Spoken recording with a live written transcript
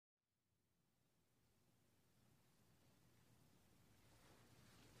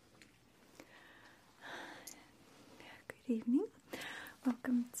evening.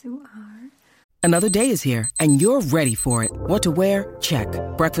 Welcome to our... Another day is here, and you're ready for it. What to wear? Check.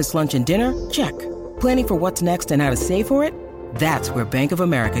 Breakfast, lunch, and dinner? Check. Planning for what's next and how to save for it? That's where Bank of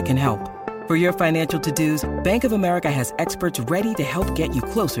America can help. For your financial to-dos, Bank of America has experts ready to help get you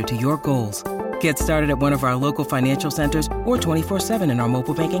closer to your goals. Get started at one of our local financial centers or 24/7 in our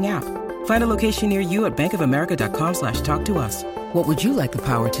mobile banking app. Find a location near you at bankofamerica.com/talktous. What would you like the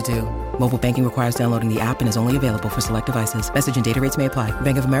power to do? Mobile banking requires downloading the app and is only available for select devices. Message and data rates may apply.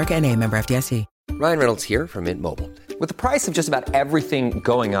 Bank of America N.A., member FDIC. Ryan Reynolds here from Mint Mobile. With the price of just about everything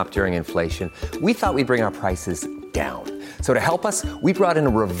going up during inflation, we thought we'd bring our prices down. So to help us, we brought in a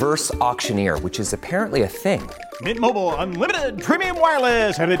reverse auctioneer, which is apparently a thing. Mint Mobile Unlimited Premium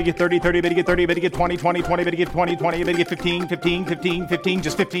Wireless. How to get 30, 30, bit to get 30, bit to get 20, 20, 20, bit to get 20, 20, bit to get 15, 15, 15, 15,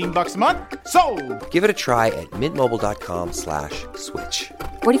 just $15 a month? Sold! Give it a try at mintmobile.com/switch.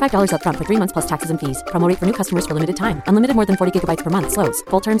 $45 up front for 3 months plus taxes and fees. Promo rate for new customers for limited time. Unlimited more than 40 gigabytes per month. Slows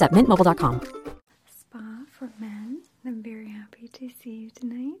full terms at mintmobile.com. Spa for men. I'm very happy to see you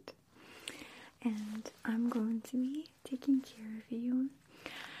tonight. And I'm going to be taking care of you.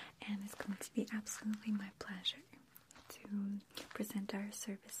 And it's going to be absolutely my pleasure to present our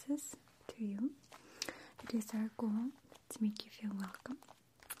services to you. It is our goal to make you feel welcome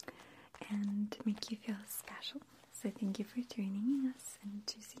and to make you feel special. So thank you for joining us and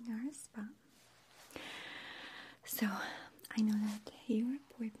choosing our spa. So I know that your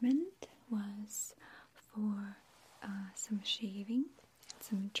appointment was for some shaving and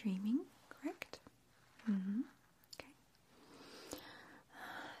some trimming, correct? Mm-hmm. Okay.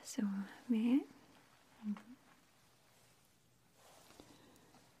 So may I? Mm-hmm.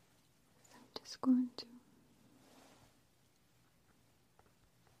 So I'm just going to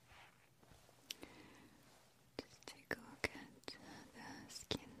take a look at the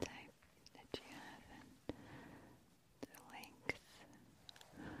skin type that you have and the length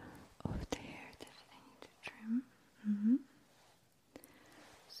of the hair that I need to trim. Mm-hmm.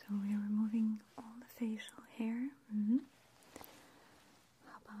 So we are removing all the facial hair. Mm-hmm.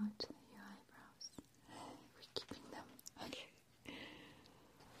 How about your eyebrows? We're keeping them. Okay.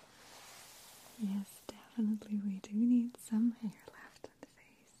 Yes, definitely we do need some hair left on the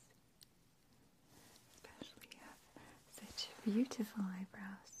face. Especially you have such beautiful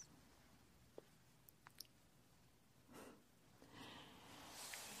eyebrows.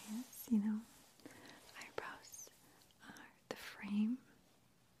 Yes, you know, eyebrows are the frame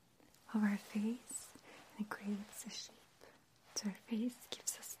of our face, and it creates a shape to our face,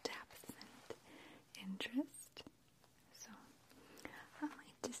 gives us depth and interest. So I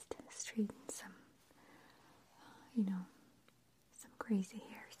might just straighten some, some crazy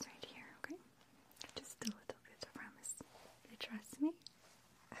hairs right here, okay? Just a little bit, I promise. You trust me?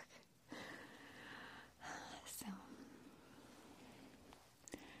 Okay. So,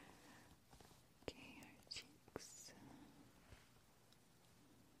 okay, our cheeks.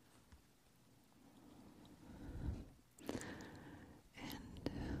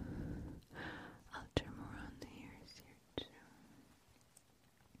 I'll trim around the ears here too.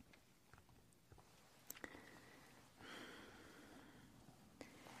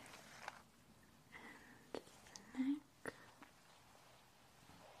 And the neck.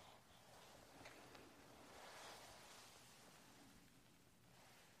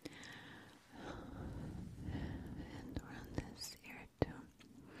 And around this ear too.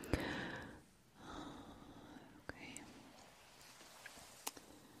 Okay.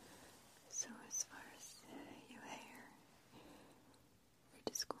 So as far as your hair, we're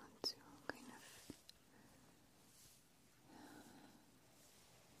just going to kind of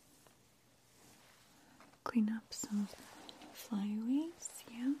clean up some of the flyaways,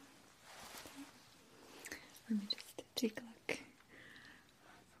 yeah? Okay. Let me just take a look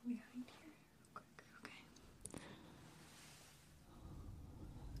from behind here real quick, okay?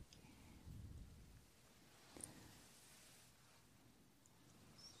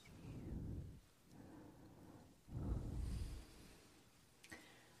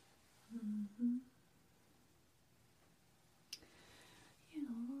 Mm-hmm. Yeah,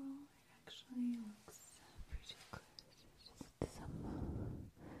 overall, it actually looks pretty good. Just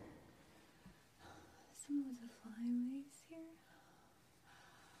some of the flyaways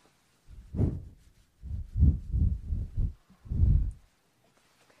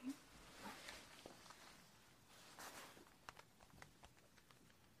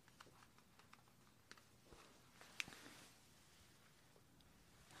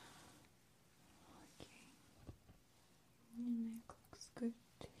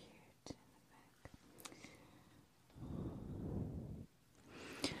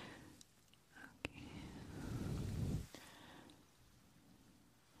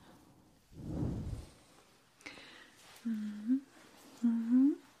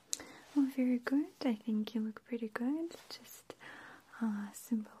very good. I think you look pretty good. Just a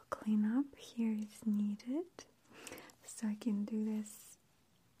simple cleanup here is needed. So I can do this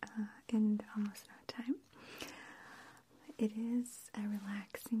in almost no time. It is a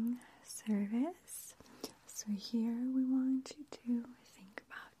relaxing service. So here we want you to think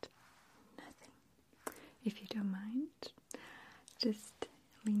about nothing. If you don't mind, just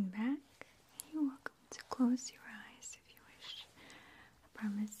lean back. You're welcome to close your eyes if you wish. I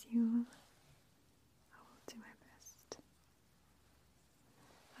promise you I will do my best.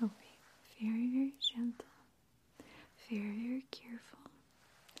 I'll be very, very gentle, very, very careful.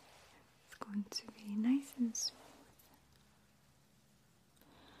 It's going to be nice and smooth.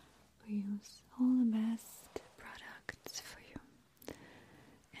 We use all the best products for you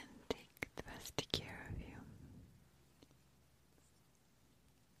and take the best care of you.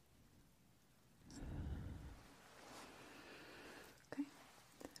 Okay.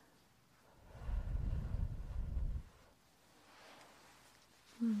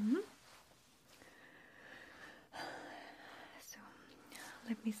 So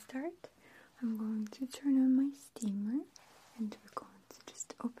let me start. I'm going to turn on my steamer and we're going to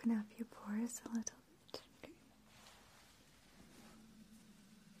just open up your pores a little bit. Okay.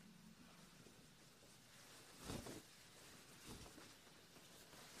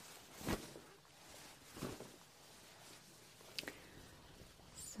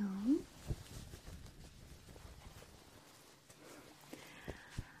 So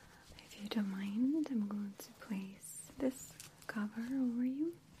if you don't mind, I'm going to place this cover over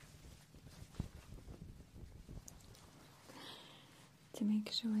you to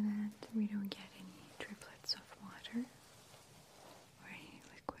make sure that we don't get any driplets of water or any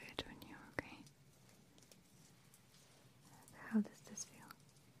liquid on you, okay? How does this feel?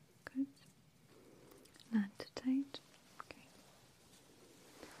 Good? Not too tight? Okay.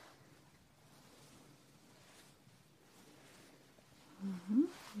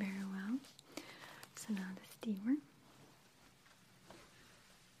 Very well. So now the steamer.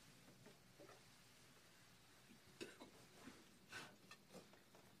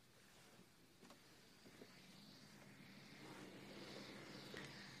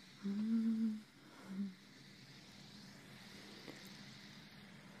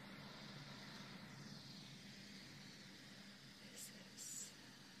 This is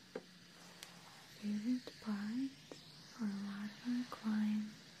a favorite part for a lot of our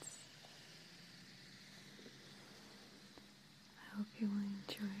clients. I hope you will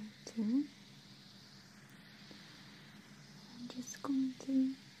enjoy it too. I'm just going to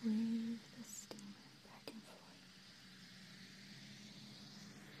wave the steamer back and forth.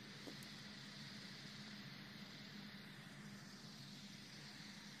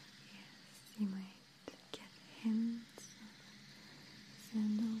 Yes, you might get hints of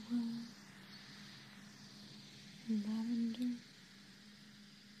sandalwood, lavender,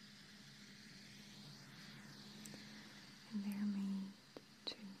 and they're made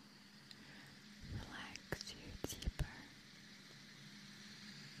to relax you deeper.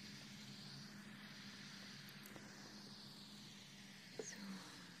 So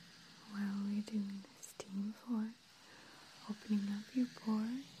while we're doing the steam for opening up your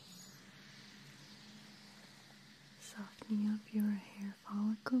pores, softening up your hair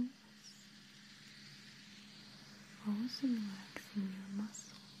follicles, also relaxing your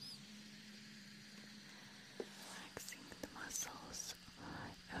muscles, relaxing the muscles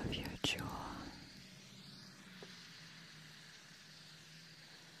of your jaw,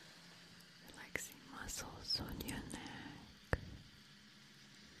 relaxing muscles on your neck,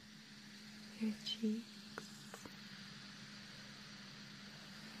 your cheeks,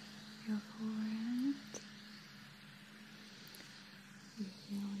 your forehead. You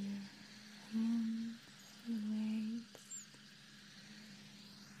feel your hands, your legs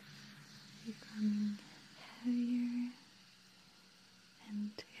becoming heavier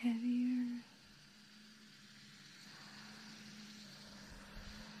and heavier.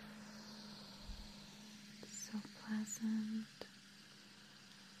 So pleasant.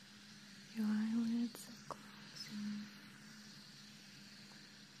 Your eyelids are closing.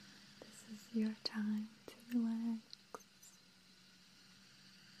 This is your time to relax.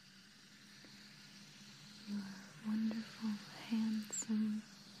 You are a wonderful, handsome,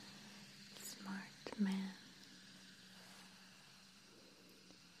 smart man.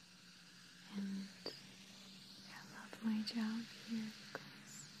 And I love my job here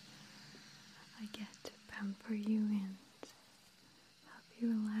because I get to pamper you and help you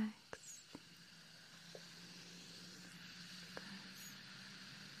relax. Because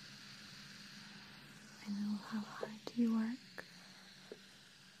I know how hard you work.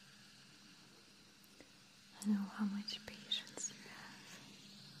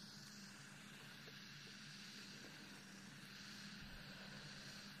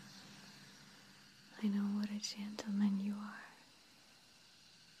 gentleman you are.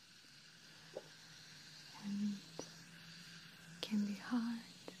 And it can be hard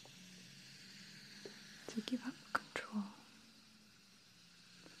to give up control.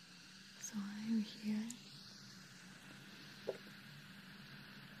 So I'm here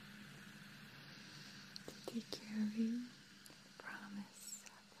to take care of you. I promise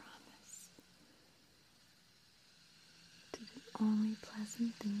to do only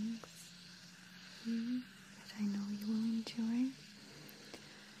pleasant things for you that I know you will enjoy,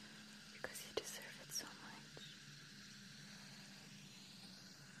 because you deserve it so much.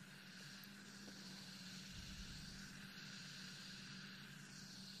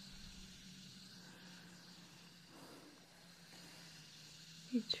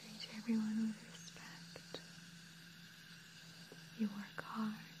 You treat everyone with respect. You work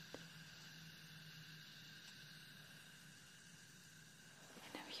hard.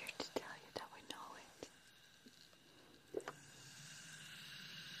 And I'm here to tell you that we know it.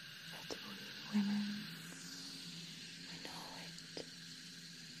 That we women, we know it.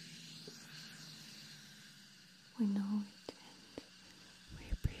 We know it, and we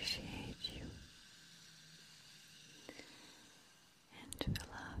appreciate you. And we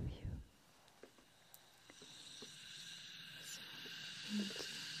love you. So thank you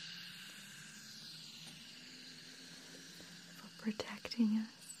for protecting us,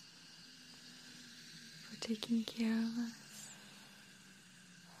 for taking care of us,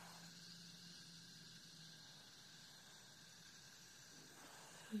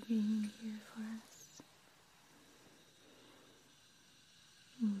 for being here for us.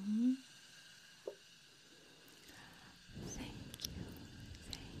 Thank you,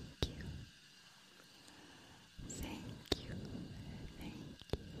 thank you, thank you, thank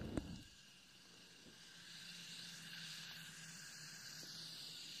you.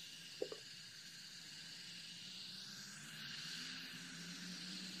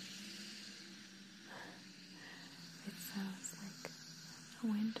 It sounds like a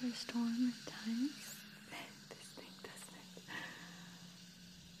winter storm at times. This thing, doesn't it?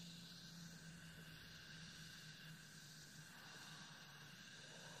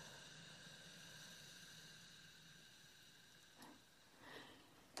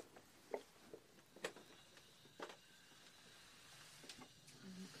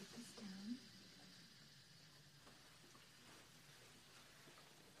 Let me put this down.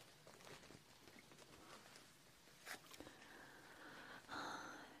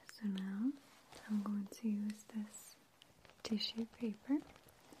 So now I'm going to use this tissue paper.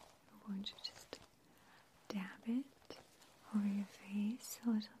 I'm going to just dab it over your face a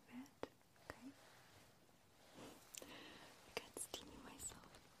little bit. Okay? I got steamy myself.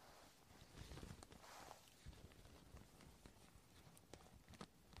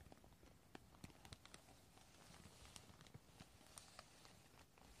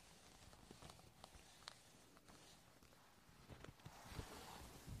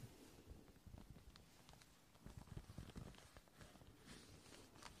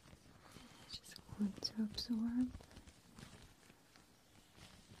 Just going to absorb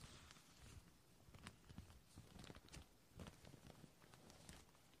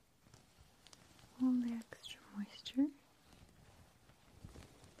all the extra moisture.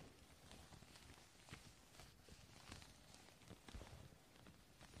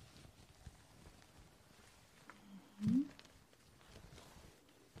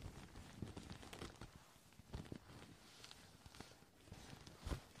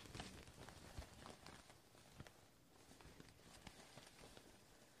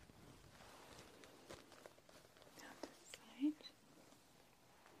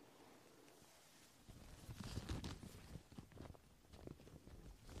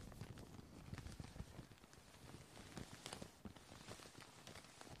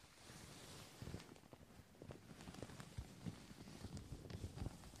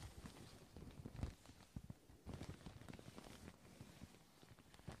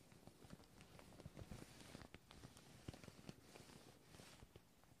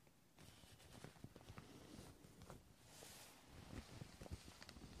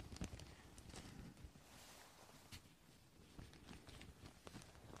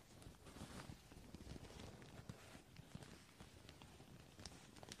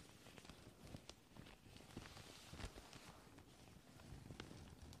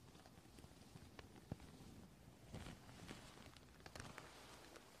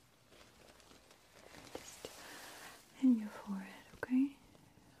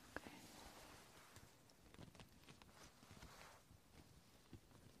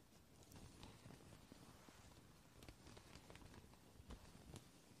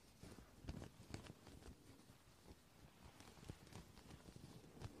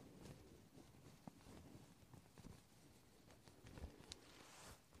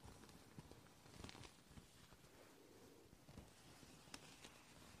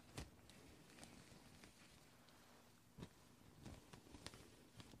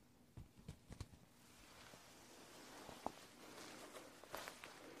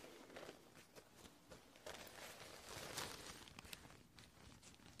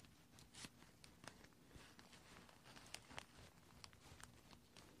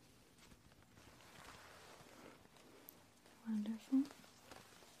 Wonderful.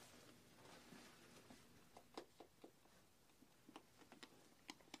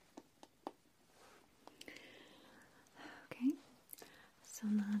 Okay, so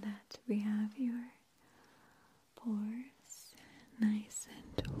now that we have your pores nice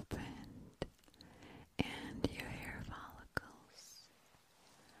and opened and your hair follicles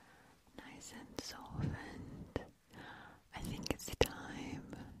nice and softened, I think it's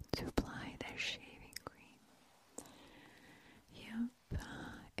time to apply the shaving cream. Yep,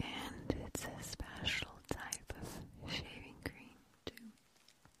 and it's a special type of shaving cream too.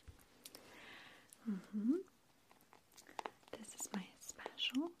 This is my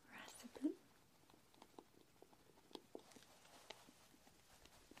special recipe.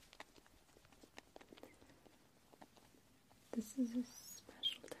 This is a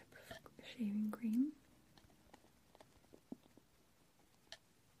special type of shaving cream.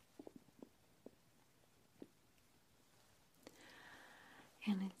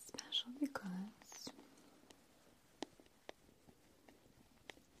 And it's special because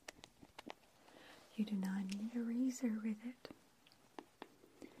you do not need a razor with it.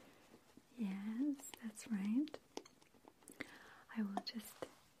 Yes, that's right. I will just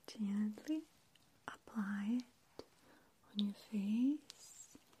gently apply it on your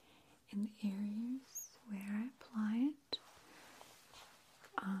face in the areas where I apply it.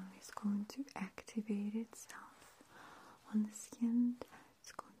 It's going to activate itself on the skin.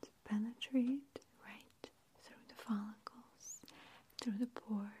 It's going to penetrate right through the follicles, through the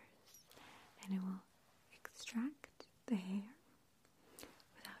pores, and it will extract the hair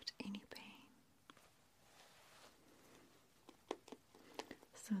without any pain.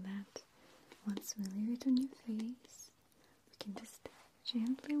 So that once we leave it on your face, we can just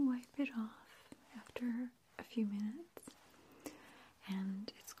gently wipe it off after a few minutes,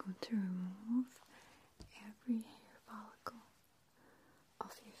 and it's going to remove every hair follicle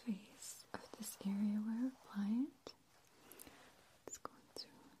off your face, of this area where I apply it. It's going to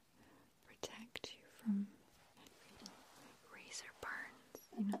protect you from razor burns,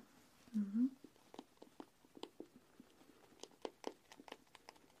 you know.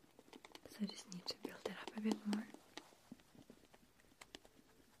 So I just need to build it up a bit more.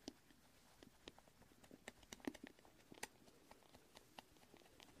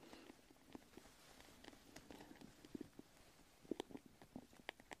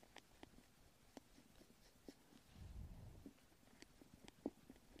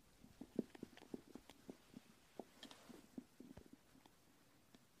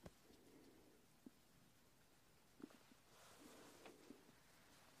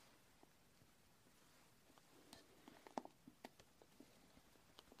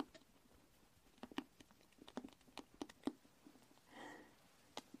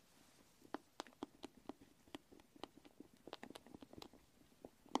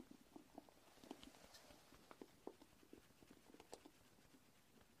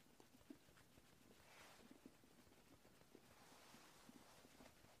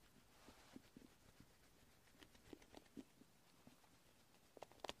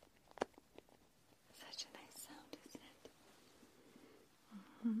 Such a nice sound, isn't it?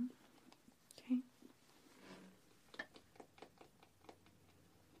 Okay.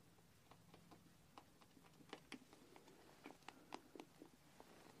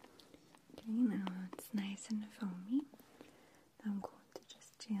 Okay, now it's nice and foamy. I'm going to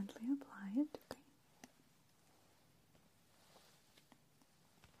just gently apply it, okay?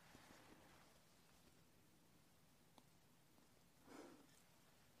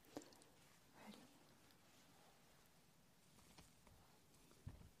 Ready?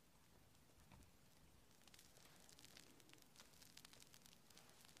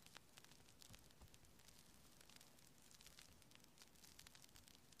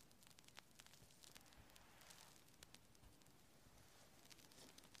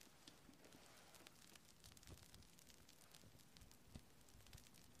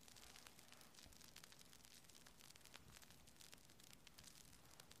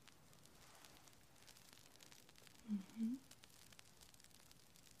 Okay.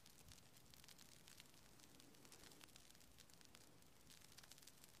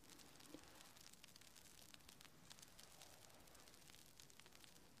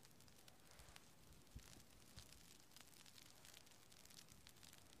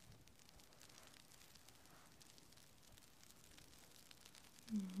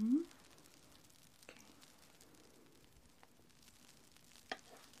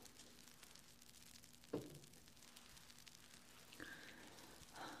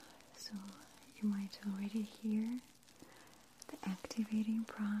 So you might already hear the activating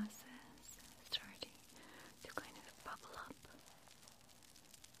process starting to kind of bubble up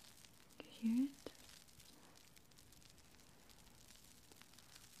hear it?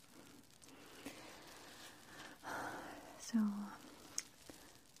 So,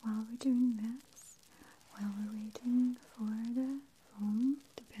 while we're doing this, while we're waiting for the foam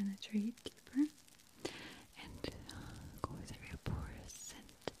to penetrate deeper and go through your pores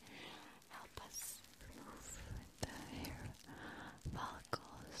and help us remove the hair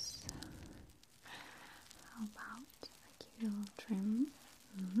follicles, how about I give you a little trim?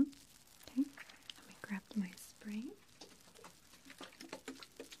 Okay, let me grab my spray.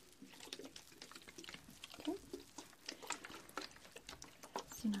 Okay,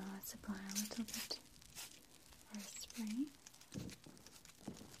 so now let's apply a little bit of our spray.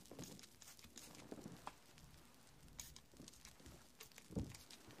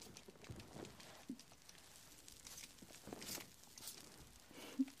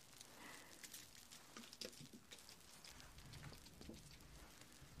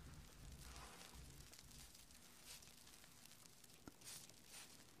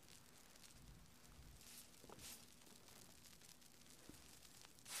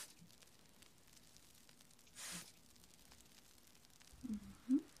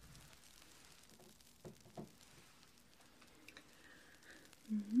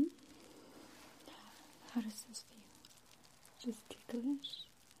 How does this feel? Just ticklish?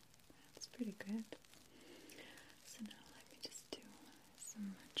 That's pretty good. So now let me just do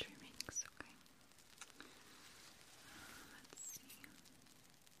some trimmings, okay? Let's see.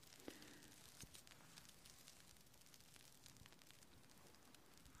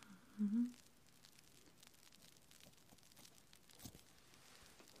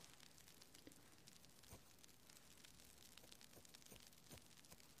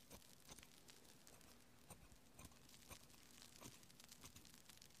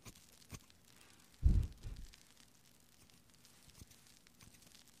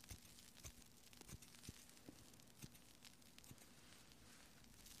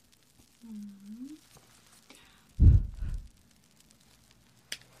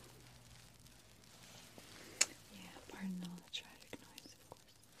 Yeah, pardon all the tragic noise, of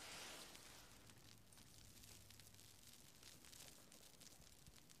course.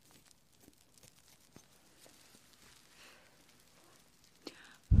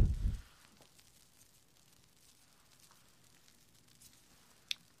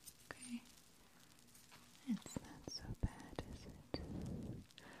 Okay, it's not so bad, is it?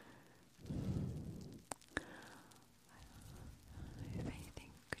 If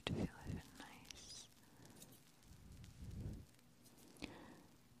anything, could feel even nice.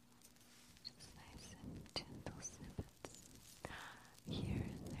 Just nice and gentle snippets here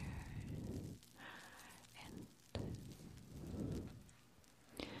and there.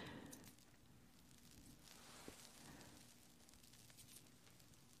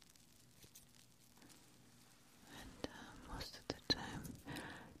 And most of the time,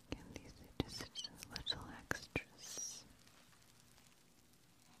 these are just little extras.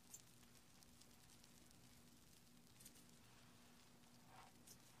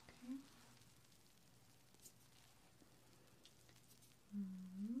 Okay.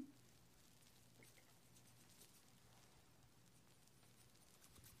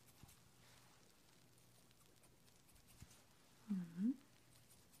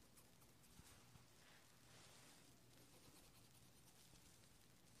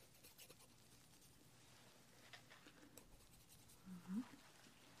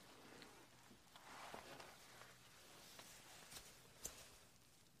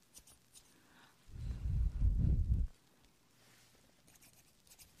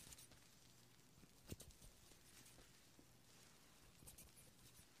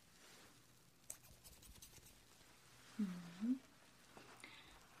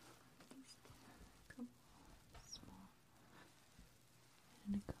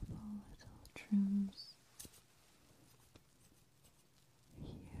 And a couple little trims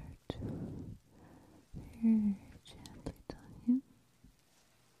here too, very gently on you.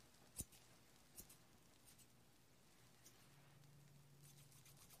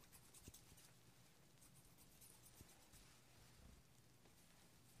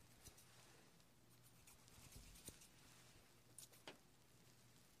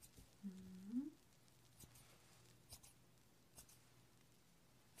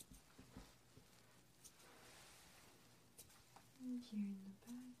 And here in the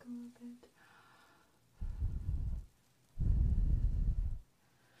back a little bit.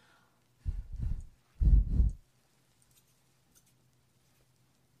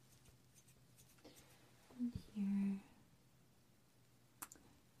 And here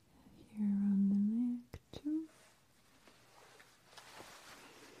around the neck too.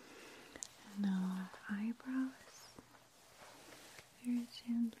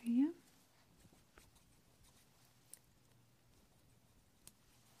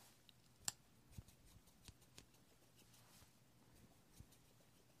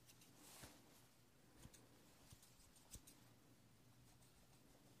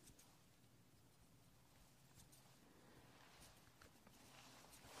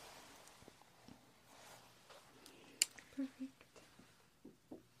 Perfect.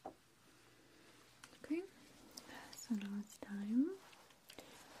 Okay, so now it's time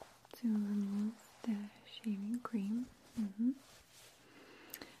to remove the shaving cream. I'm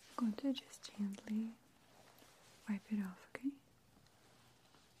going to just gently wipe it off, okay?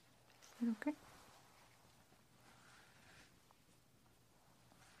 Is that okay?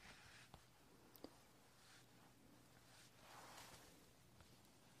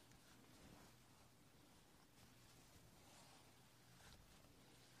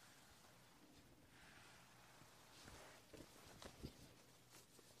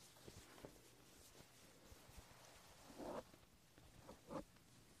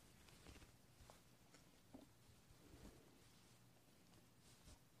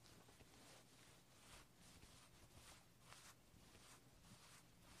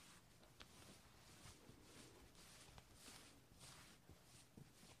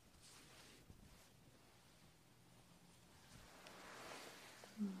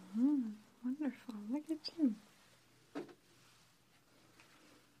 Wonderful. Look at you. Very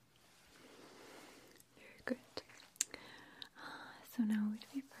good. So now would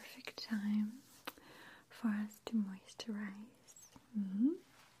be a perfect time for us to moisturize.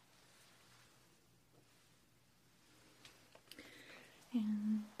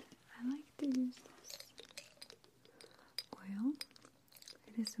 And I like to use this oil.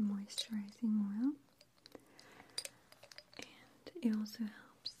 It is a moisturizing oil. And it also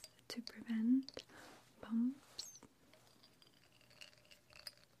helps to prevent bumps.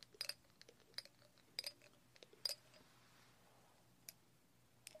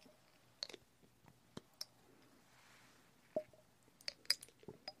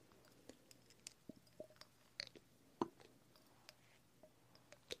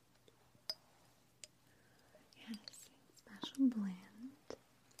 Yes, a special blend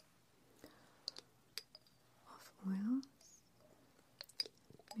of oils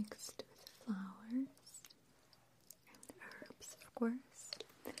mixed with flowers and herbs, of course.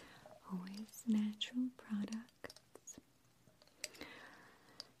 Always natural products.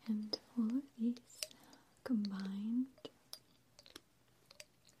 And all of these combined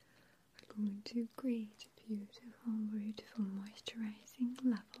are going to create a beautiful, beautiful moisturizing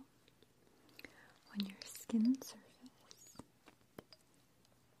level on your skin surface.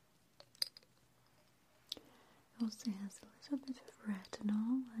 It also has a little bit of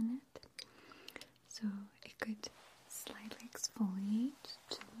retinol in it, so it could slightly exfoliate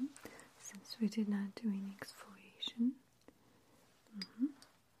too, since we did not do any exfoliation.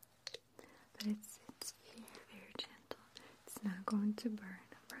 But it's very, very gentle. It's not going to burn,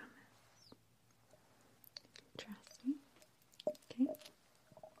 I promise. Trust me. Okay.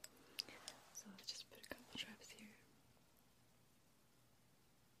 So let's just put a couple drops here.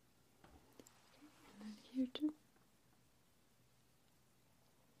 Okay, and then here too.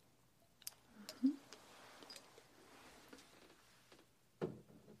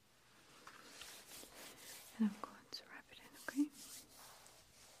 And I'm going to wrap it in, okay?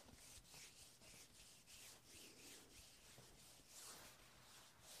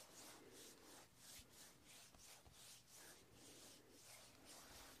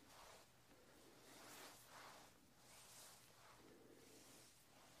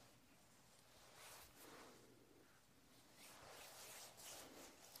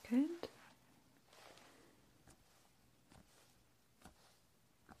 Good.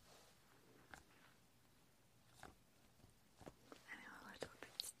 I know a little bit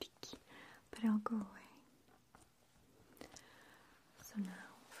sticky, but it'll go away. So now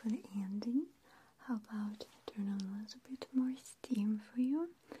for the ending, how about I turn on a little bit more steam for you?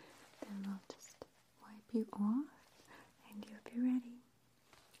 Then we'll just wipe you off and you'll be ready.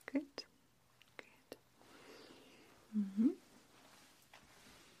 Good? Good.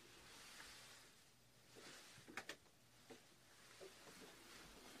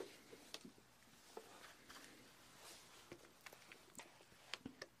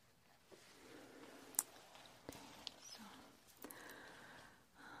 So,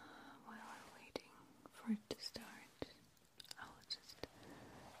 while we're waiting for it to start, I'll just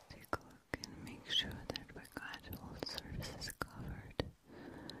take a look and make sure that we got all surfaces covered.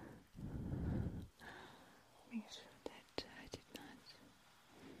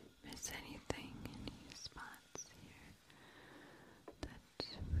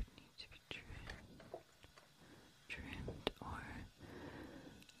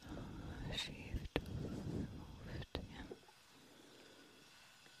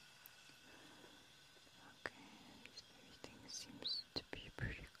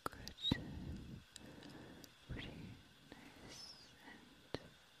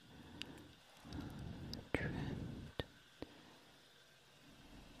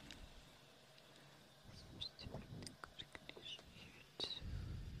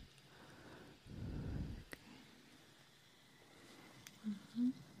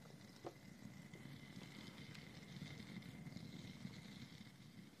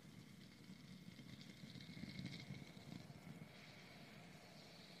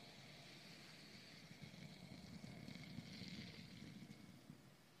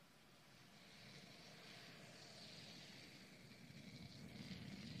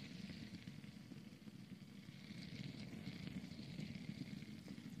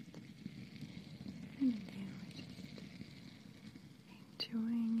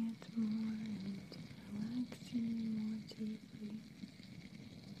 enjoying it more and relaxing more deeply.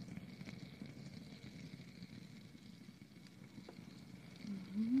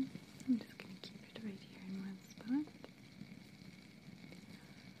 I'm just going to keep it right here in one spot.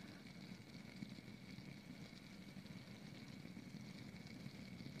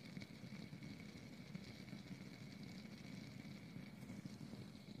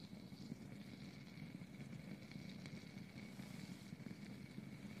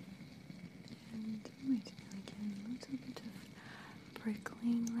 And you might feel again a little bit of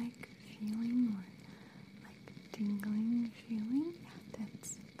prickling like feeling or like tingling feeling.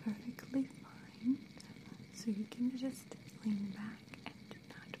 That's perfectly fine. So you can just lean back and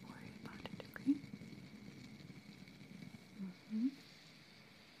not worry about it, okay?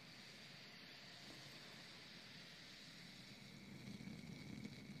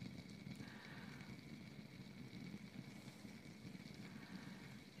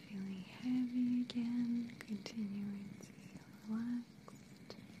 Feeling heavy again, continuing to feel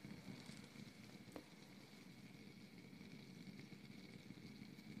relaxed.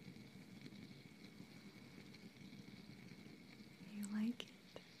 You like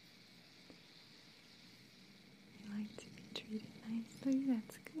it? You like to be treated nicely?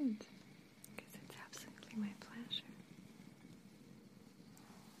 That's good, because it's absolutely my pleasure.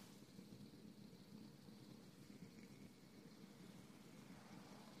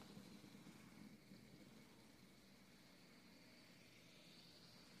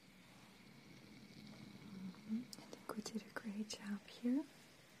 I think we did a great job here.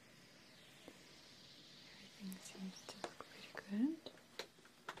 Everything seems to look pretty good.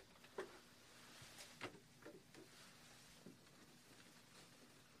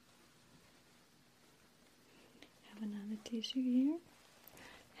 Have another tissue here.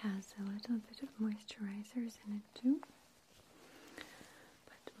 Has a little bit of moisturizers in it too.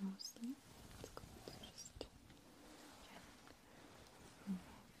 But mostly it's going to just again remove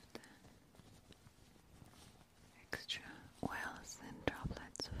the extra oils and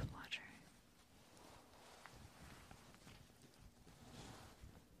droplets of water.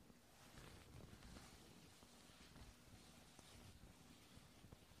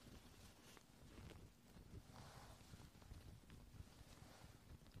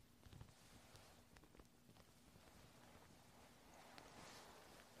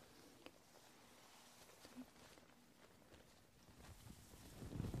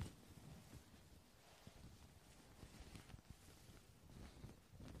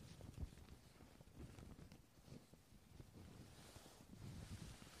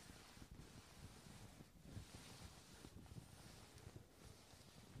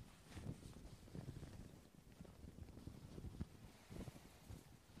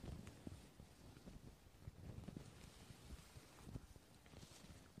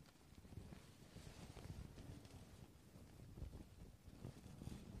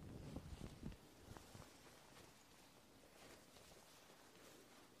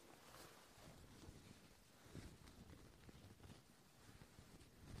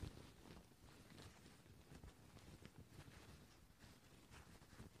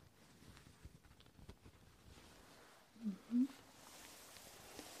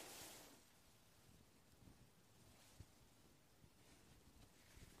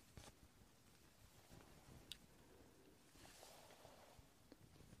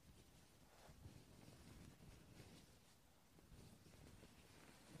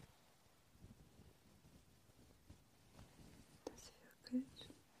 Does it feel good?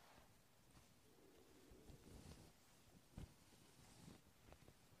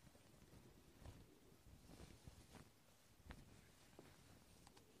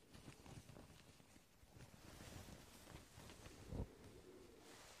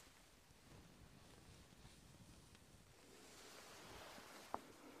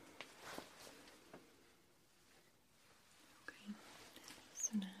 Okay,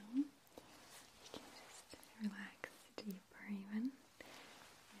 so now you can just relax deeper even,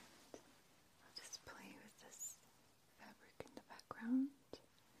 and I'll just play with this fabric in the background,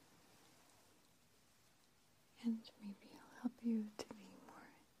 and maybe I'll help you to be more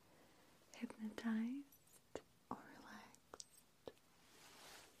hypnotized or relaxed.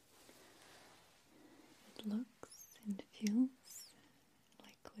 It looks and feels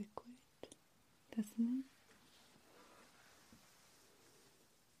like liquid, doesn't it?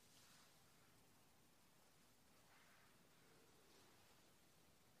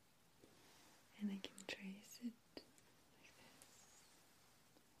 And I can trace it like this.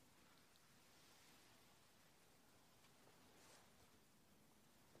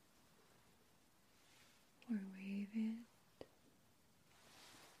 Or wave it.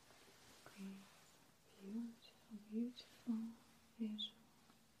 beautiful visual.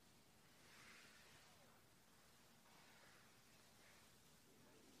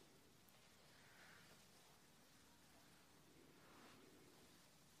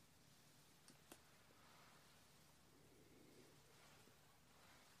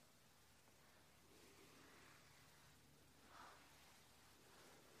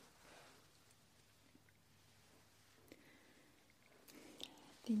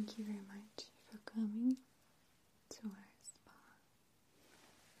 Thank you very much for coming to our